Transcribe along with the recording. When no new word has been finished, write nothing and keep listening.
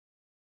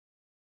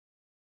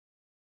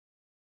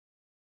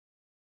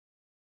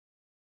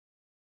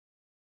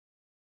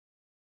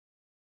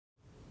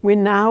We're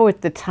now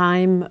at the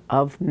time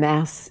of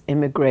mass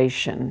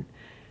immigration,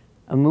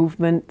 a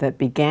movement that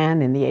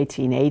began in the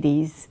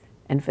 1880s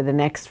and for the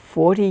next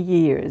 40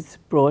 years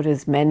brought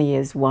as many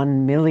as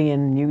 1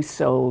 million new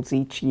souls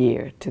each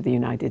year to the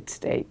United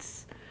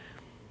States.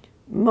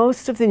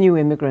 Most of the new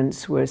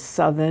immigrants were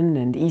Southern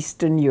and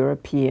Eastern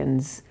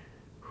Europeans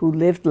who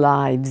lived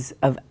lives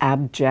of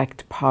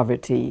abject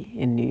poverty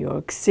in New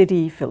York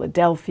City,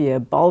 Philadelphia,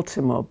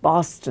 Baltimore,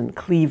 Boston,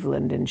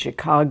 Cleveland, and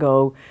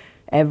Chicago,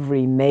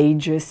 every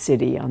major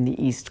city on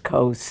the East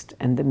Coast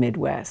and the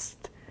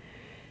Midwest.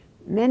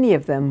 Many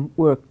of them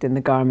worked in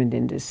the garment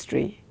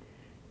industry.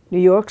 New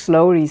York's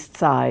Lower East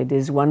Side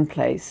is one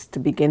place to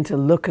begin to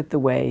look at the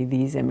way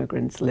these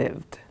immigrants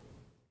lived.